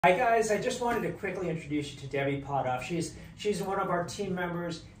Hi guys, I just wanted to quickly introduce you to Debbie.potoff. She's one of our team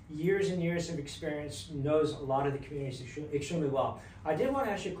members, years and years of experience, knows a lot of the communities extremely well. I did want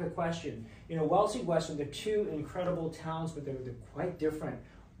to ask you a quick question. You know, Wellesley and Weston, they're two incredible towns, but they're quite different.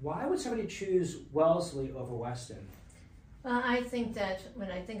 Why would somebody choose Wellesley over Weston? Well, I think that when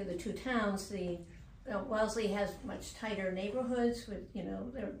I think of the two towns, Wellesley has much tighter neighborhoods with,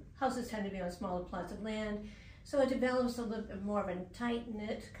 their houses tend to be on smaller plots of land. So it develops a little bit more of a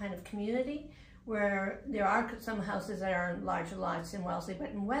tight-knit kind of community where there are some houses that are on larger lots in Wellesley, but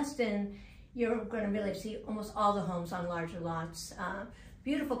in Weston, you're going to really see almost all the homes on larger lots.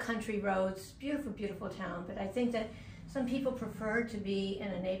 Beautiful country roads, beautiful, beautiful town, but I think that some people prefer to be in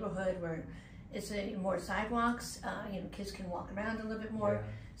a neighborhood where it's more sidewalks, kids can walk around a little bit more.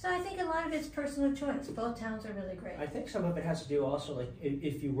 Yeah. So I think a lot of it's personal choice. Both towns are really great. I think some of it has to do also, like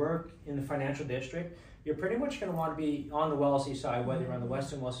if you work in the financial district, you're pretty much going to want to be on the Wellesley side, whether you're on the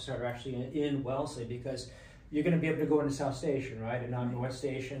Western Wellesley side or actually in Wellesley, because you're going to be able to go into South Station, right? And not North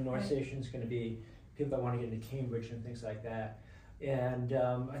Station. North Station is going to be people that want to get into Cambridge and things like that. And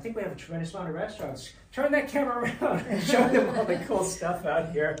I think we have a tremendous amount of restaurants. Turn that camera around and show them all the cool stuff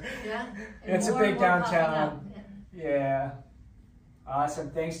out here. Yeah. It's a big downtown. Yeah. Awesome.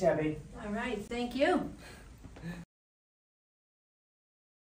 Thanks, Debbie. All right. Thank you.